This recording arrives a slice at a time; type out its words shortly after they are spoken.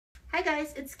Hi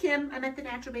guys, it's Kim. I'm at the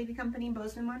Natural Baby Company in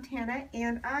Bozeman, Montana,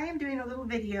 and I am doing a little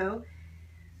video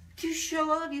to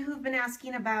show all of you who've been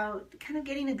asking about kind of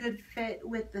getting a good fit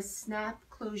with the snap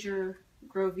closure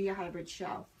GroVia hybrid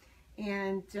shell.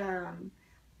 And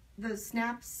the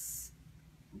snaps,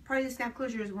 probably the snap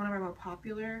closure is one of our more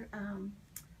popular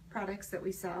products that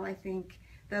we sell. I think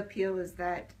the appeal is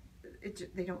that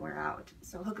they don't wear out.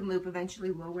 So hook and loop eventually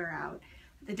will wear out.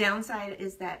 The downside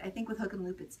is that I think with hook and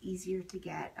loop it's easier to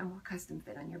get a more custom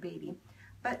fit on your baby.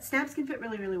 But snaps can fit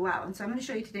really, really well. And so I'm going to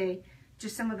show you today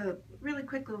just some of the really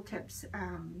quick little tips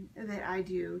that I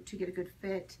do to get a good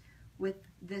fit with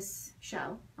this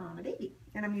shell on a baby.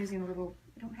 And I'm using a little,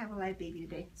 I don't have a live baby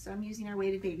today, so I'm using our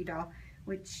weighted baby doll,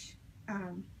 which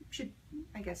should,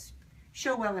 I guess,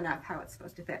 show well enough how it's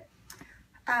supposed to fit.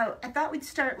 I thought we'd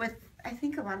start with, I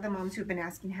think a lot of the moms who've been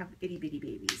asking have itty bitty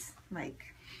babies, like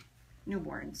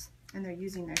newborns, and they're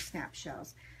using their snap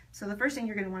shells. So the first thing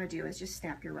you're going to want to do is just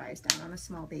snap your rise down on a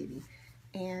small baby.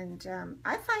 And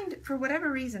I find, for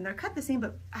whatever reason, they're cut the same,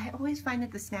 but I always find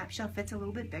that the snap shell fits a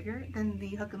little bit bigger than the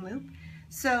hook and loop.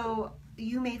 So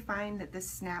you may find that the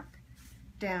snap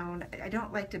down, I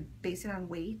don't like to base it on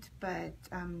weight, but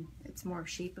it's more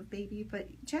shape of baby, but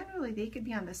generally they could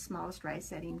be on the smallest rise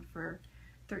setting for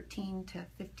 13 to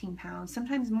 15 pounds,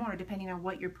 sometimes more depending on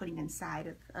what you're putting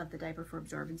inside of the diaper for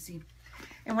absorbency.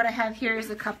 And what I have here is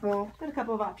a couple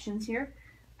of options here.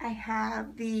 I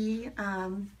have the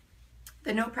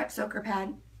no prep soaker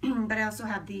pad, but I also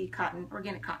have the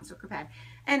organic cotton soaker pad.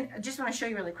 And I just want to show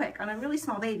you really quick, on a really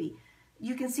small baby,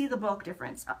 you can see the bulk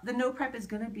difference. The no prep is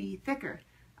going to be thicker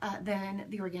than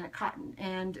the organic cotton,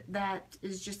 and that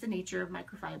is just the nature of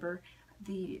microfiber.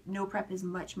 The no prep is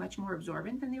much more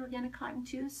absorbent than the organic cotton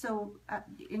too. So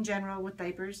in general with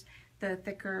diapers, the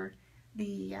thicker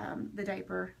the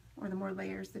diaper, or the more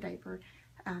layers the diaper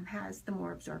has, the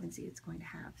more absorbency it's going to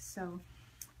have. So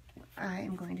I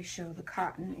am going to show the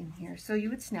cotton in here. So you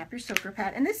would snap your soaker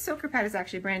pad, and this soaker pad is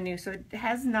actually brand new, so it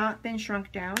has not been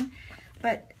shrunk down,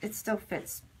 but it still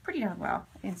fits pretty darn well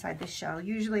inside this shell.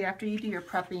 Usually after you do your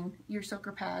prepping, your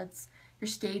soaker pads, your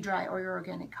stay dry or your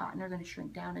organic cotton are going to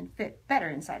shrink down and fit better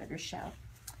inside of your shell.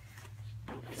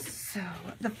 So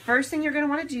the first thing you're going to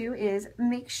want to do is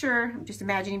make sure, I'm just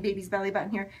imagining baby's belly button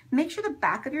here, make sure the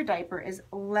back of your diaper is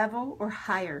level or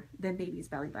higher than baby's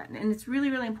belly button. And it's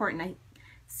really, really important. I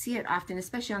see it often,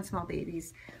 especially on small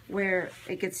babies, where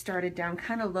it gets started down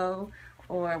kind of low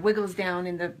or wiggles down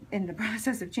in the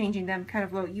process of changing them kind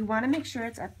of low. You want to make sure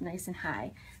it's up nice and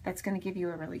high. That's going to give you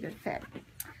a really good fit.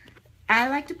 I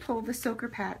like to pull the soaker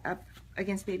pad up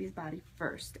against baby's body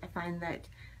first. I find that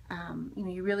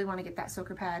you really want to get that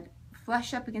soaker pad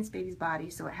flush up against baby's body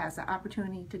so it has the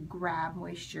opportunity to grab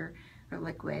moisture or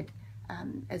liquid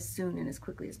as soon and as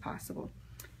quickly as possible.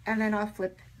 And then I'll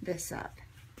flip this up.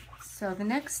 So the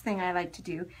next thing I like to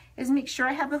do is make sure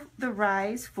I have the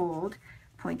rise fold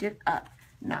pointed up,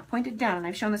 not pointed down. And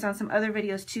I've shown this on some other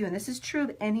videos too, and this is true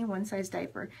of any one-size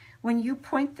diaper. When you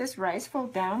point this rise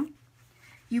fold down,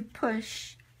 you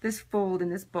push this fold and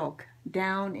this bulk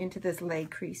down into this leg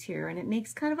crease here, and it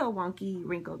makes kind of a wonky,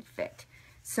 wrinkled fit.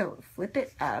 So flip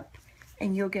it up,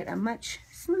 and you'll get a much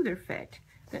smoother fit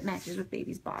that matches with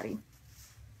baby's body.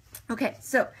 Okay,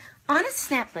 so on a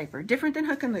snap diaper, different than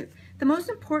hook and loop, the most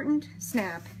important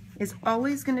snap is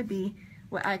always going to be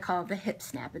what I call the hip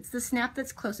snap. It's the snap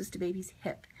that's closest to baby's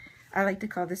hip. I like to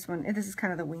call this one, this is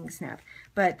kind of the wing snap,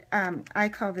 but I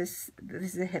call this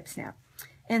is a hip snap.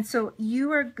 And so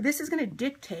this is going to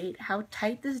dictate how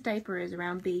tight this diaper is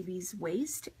around baby's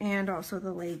waist and also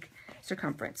the leg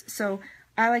circumference. So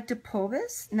I like to pull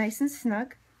this nice and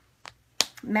snug,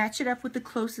 match it up with the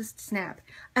closest snap,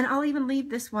 and I'll even leave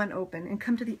this one open and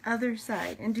come to the other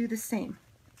side and do the same.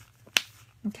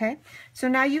 Okay, so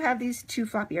now you have these two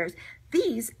floppy areas.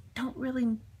 These don't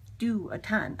really do a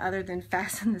ton other than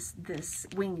fasten this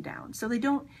wing down. So it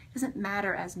doesn't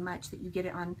matter as much that you get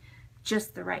it on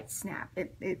just the right snap.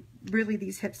 It really,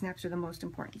 these hip snaps are the most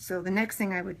important. So the next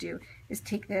thing I would do is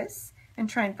take this and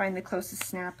try and find the closest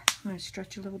snap. I'm going to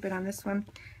stretch a little bit on this one.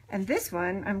 And this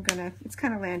one, it's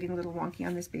kind of landing a little wonky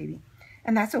on this baby.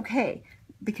 And that's okay,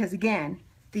 because again,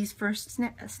 these first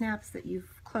snaps that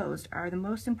you've closed are the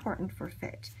most important for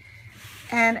fit.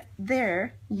 And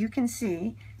there you can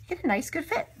see, you get a nice good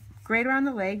fit. Great around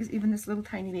the legs, even this little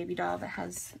tiny baby doll that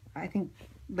has, I think,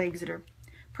 legs that are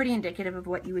pretty indicative of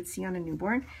what you would see on a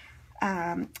newborn.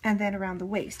 And then around the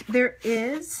waist. There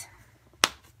is,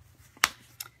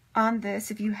 on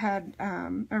this, if you had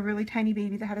a really tiny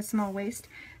baby that had a small waist,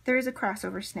 there is a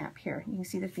crossover snap here. You can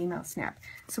see the female snap.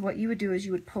 So what you would do is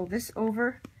you would pull this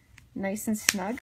over nice and snug,